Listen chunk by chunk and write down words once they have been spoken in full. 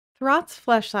Throt's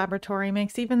Flesh Laboratory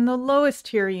makes even the lowest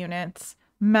tier units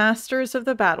masters of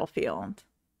the battlefield,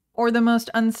 or the most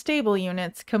unstable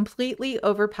units completely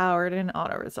overpowered in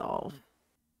auto-resolve.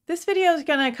 This video is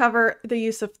going to cover the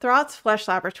use of Throt's Flesh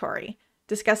Laboratory,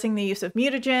 discussing the use of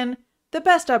mutagen, the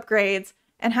best upgrades,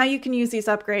 and how you can use these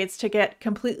upgrades to get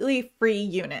completely free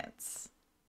units.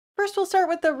 First, we'll start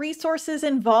with the resources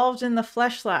involved in the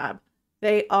Flesh Lab.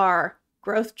 They are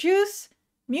growth juice,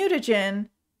 mutagen,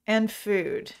 and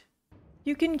food.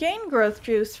 You can gain growth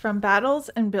juice from battles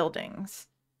and buildings.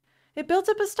 It builds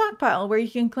up a stockpile where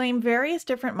you can claim various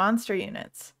different monster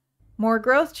units. More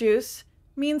growth juice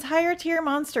means higher tier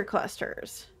monster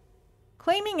clusters.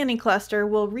 Claiming any cluster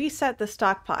will reset the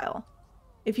stockpile.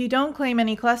 If you don't claim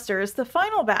any clusters, the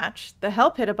final batch, the Hell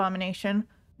Pit Abomination,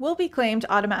 will be claimed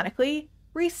automatically,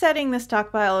 resetting the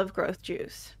stockpile of growth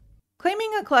juice.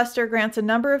 Claiming a cluster grants a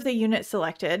number of the units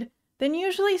selected, then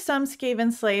usually some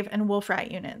Skaven Slave and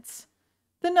Wolfrat units.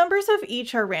 The numbers of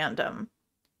each are random.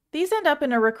 These end up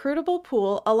in a recruitable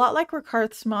pool a lot like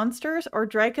Rakarth's monsters or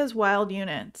Draika's wild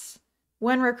units.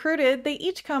 When recruited, they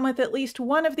each come with at least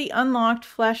one of the unlocked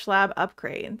Flesh Lab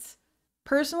upgrades.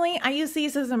 Personally, I use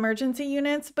these as emergency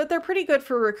units, but they're pretty good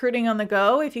for recruiting on the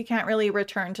go if you can't really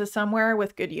return to somewhere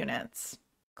with good units.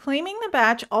 Claiming the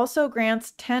batch also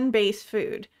grants 10 base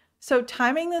food, so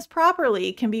timing this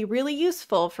properly can be really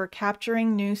useful for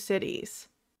capturing new cities.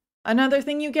 Another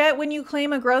thing you get when you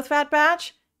claim a growth vat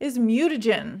batch is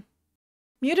mutagen.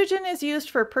 Mutagen is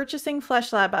used for purchasing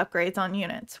Flesh Lab upgrades on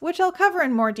units, which I'll cover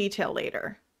in more detail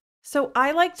later. So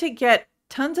I like to get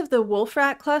tons of the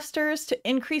Wolfrat clusters to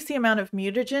increase the amount of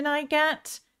mutagen I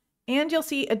get, and you'll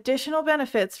see additional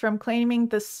benefits from claiming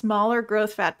the smaller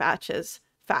growth vat batches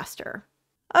faster.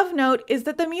 Of note is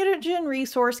that the mutagen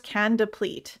resource can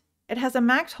deplete. It has a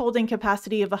max holding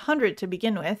capacity of 100 to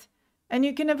begin with, and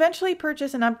you can eventually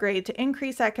purchase an upgrade to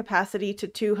increase that capacity to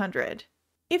 200.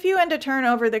 If you end a turn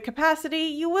over the capacity,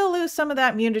 you will lose some of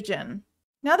that mutagen.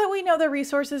 Now that we know the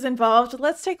resources involved,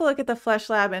 let's take a look at the Flesh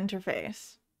Lab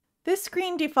interface. This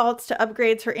screen defaults to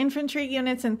upgrades for infantry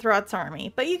units in Throt's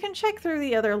army, but you can check through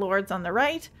the other lords on the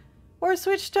right, or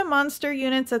switch to monster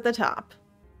units at the top.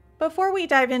 Before we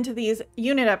dive into these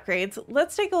unit upgrades,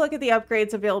 let's take a look at the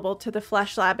upgrades available to the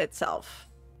Flesh Lab itself.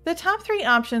 The top 3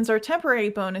 options are temporary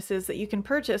bonuses that you can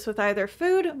purchase with either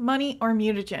food, money, or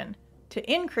mutagen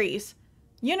to increase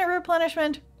unit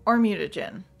replenishment or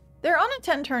mutagen. They're on a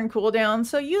 10-turn cooldown,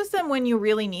 so use them when you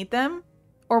really need them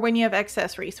or when you have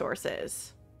excess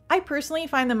resources. I personally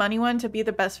find the money one to be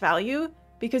the best value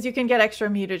because you can get extra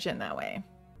mutagen that way.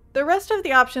 The rest of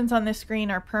the options on this screen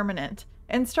are permanent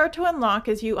and start to unlock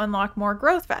as you unlock more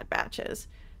growth vat batches,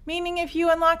 meaning if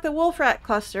you unlock the Wolfrat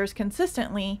clusters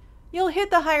consistently, you'll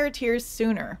hit the higher tiers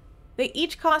sooner. They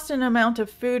each cost an amount of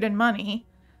food and money,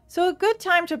 so a good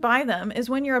time to buy them is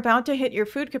when you're about to hit your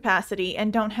food capacity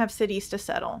and don't have cities to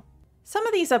settle. Some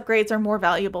of these upgrades are more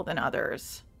valuable than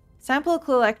others. Sample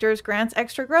Collectors grants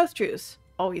extra growth juice,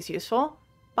 always useful.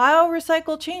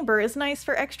 Bio-Recycle Chamber is nice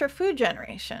for extra food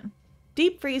generation.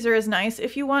 Deep Freezer is nice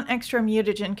if you want extra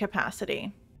mutagen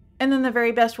capacity. And then the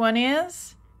very best one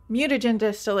is Mutagen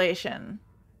Distillation.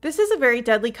 This is a very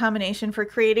deadly combination for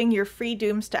creating your free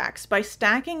doomstacks by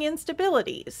stacking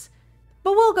instabilities,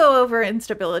 but we'll go over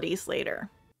instabilities later.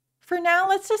 For now,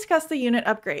 let's discuss the unit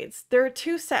upgrades. There are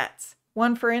 2 sets,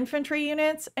 one for infantry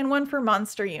units and one for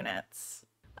monster units.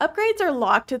 Upgrades are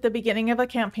locked at the beginning of a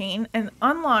campaign and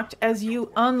unlocked as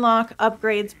you unlock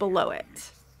upgrades below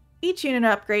it. Each unit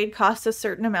upgrade costs a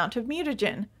certain amount of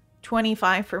mutagen,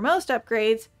 25 for most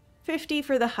upgrades, 50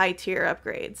 for the high tier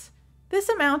upgrades. This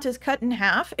amount is cut in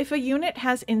half if a unit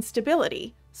has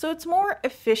instability, so it's more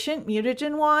efficient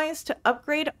mutagen-wise to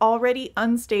upgrade already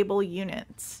unstable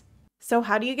units. So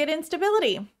how do you get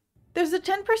instability? There's a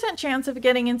 10% chance of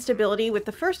getting instability with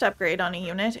the first upgrade on a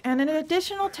unit, and an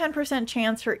additional 10%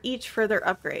 chance for each further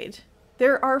upgrade.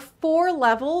 There are 4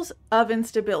 levels of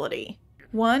instability.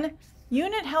 1.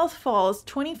 Unit health falls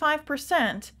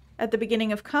 25% at the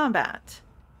beginning of combat.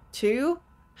 2.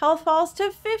 Health falls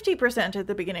to 50% at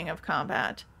the beginning of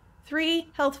combat. 3.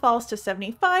 Health falls to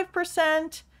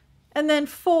 75%. And then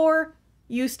 4.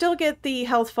 You still get the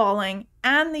health falling,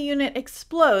 and the unit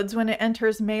explodes when it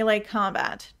enters melee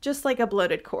combat, just like a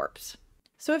bloated corpse.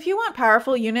 So if you want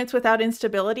powerful units without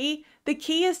instability, the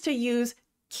key is to use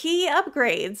key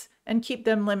upgrades and keep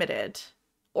them limited.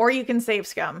 Or you can save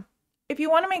scum. If you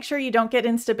want to make sure you don't get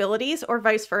instabilities or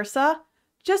vice versa,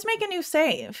 just make a new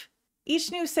save.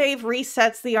 Each new save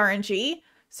resets the RNG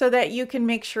so that you can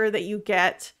make sure that you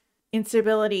get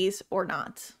instabilities or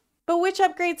not. But which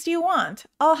upgrades do you want?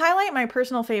 I'll highlight my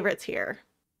personal favorites here.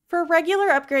 For regular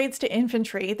upgrades to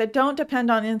infantry that don't depend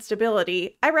on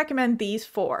instability, I recommend these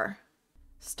 4.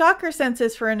 Stalker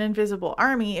senses for an invisible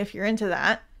army if you're into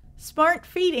that, smart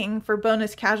feeding for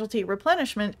bonus casualty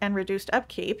replenishment and reduced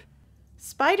upkeep,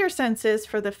 spider senses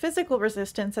for the physical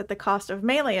resistance at the cost of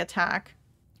melee attack,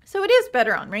 so it is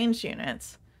better on ranged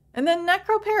units, and then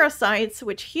necroparasites,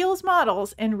 which heals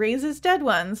models and raises dead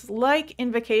ones like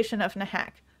Invocation of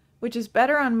Nehek, which is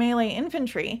better on melee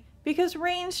infantry because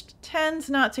ranged tends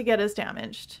not to get as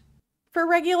damaged. For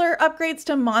regular upgrades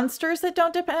to monsters that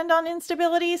don't depend on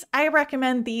instabilities, I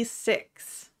recommend these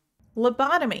 6.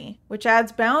 Lobotomy, which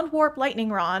adds Bound Warp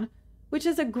Lightning Rod, which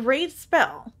is a great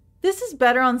spell. This is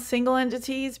better on single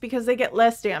entities because they get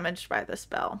less damaged by the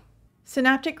spell.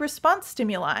 Synaptic Response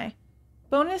Stimuli,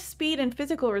 bonus speed and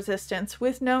physical resistance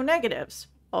with no negatives.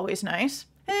 Always nice.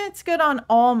 And it's good on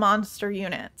all monster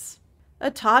units.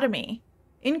 Autotomy,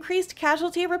 increased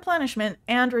casualty replenishment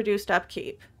and reduced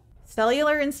upkeep.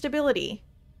 Cellular Instability,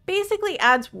 basically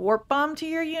adds Warp Bomb to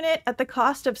your unit at the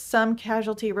cost of some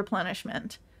casualty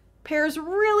replenishment. Pairs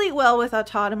really well with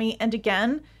Autotomy and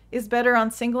again is better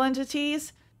on single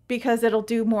entities because it'll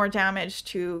do more damage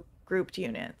to grouped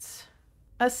units.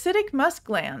 Acidic Musk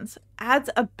Glands adds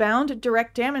a bound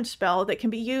direct damage spell that can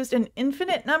be used an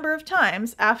infinite number of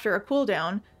times after a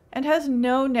cooldown and has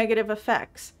no negative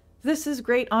effects. This is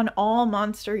great on all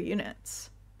monster units.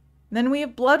 Then we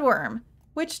have Bloodworm,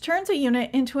 which turns a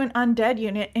unit into an undead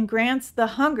unit and grants the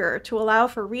Hunger to allow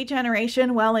for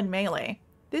regeneration while in melee.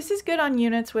 This is good on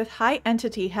units with high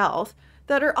entity health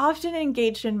that are often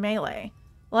engaged in melee,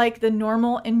 like the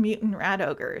normal and mutant rat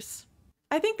ogres.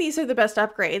 I think these are the best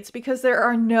upgrades because there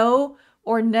are no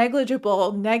or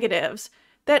negligible negatives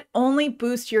that only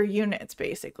boost your units,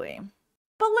 basically.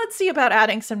 But let's see about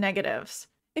adding some negatives.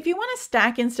 If you want to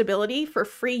stack instability for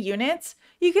free units,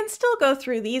 you can still go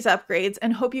through these upgrades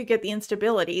and hope you get the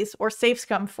instabilities or safe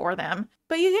scum for them,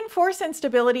 but you can force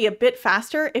instability a bit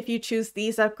faster if you choose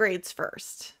these upgrades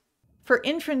first. For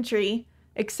infantry,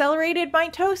 accelerated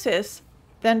mitosis,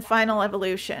 then final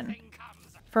evolution.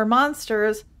 For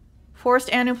monsters, forced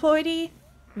aneuploidy,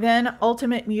 then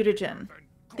ultimate mutagen.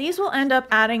 These will end up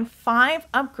adding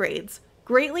 5 upgrades,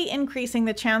 greatly increasing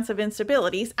the chance of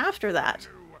instabilities after that.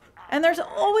 And there's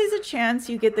always a chance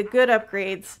you get the good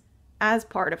upgrades as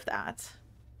part of that.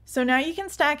 So now you can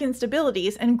stack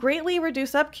instabilities and greatly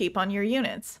reduce upkeep on your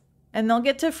units, and they'll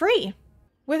get to free.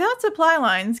 Without supply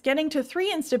lines, getting to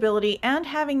 3 instability and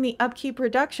having the upkeep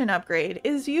reduction upgrade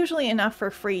is usually enough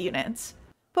for free units.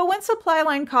 But when supply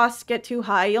line costs get too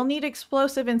high, you'll need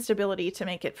explosive instability to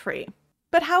make it free.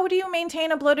 But how do you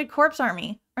maintain a bloated corpse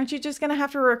army? Aren't you just gonna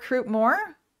have to recruit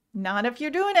more? Not if you're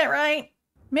doing it right.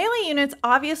 Melee units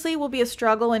obviously will be a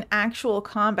struggle in actual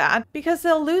combat because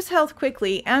they'll lose health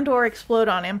quickly and or explode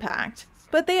on impact.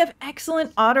 But they have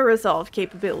excellent auto-resolve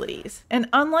capabilities, and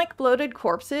unlike bloated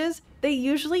corpses, they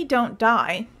usually don't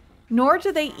die, nor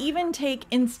do they even take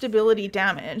instability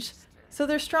damage, so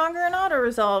they're stronger in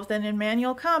auto-resolve than in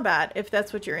manual combat if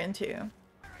that's what you're into.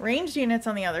 Ranged units,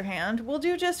 on the other hand, will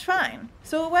do just fine,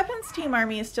 so a weapons team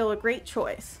army is still a great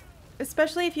choice,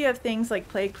 especially if you have things like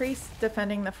Plague Priests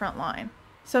defending the front line.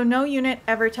 So no unit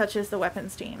ever touches the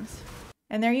weapons teams.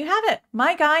 And there you have it,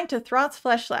 my guide to Throt's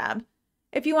Flesh Lab.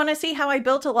 If you want to see how I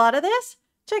built a lot of this,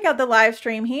 check out the live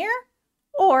stream here.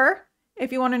 Or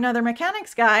if you want another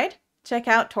mechanics guide, check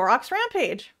out Torok's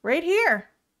Rampage right here.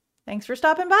 Thanks for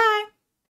stopping by.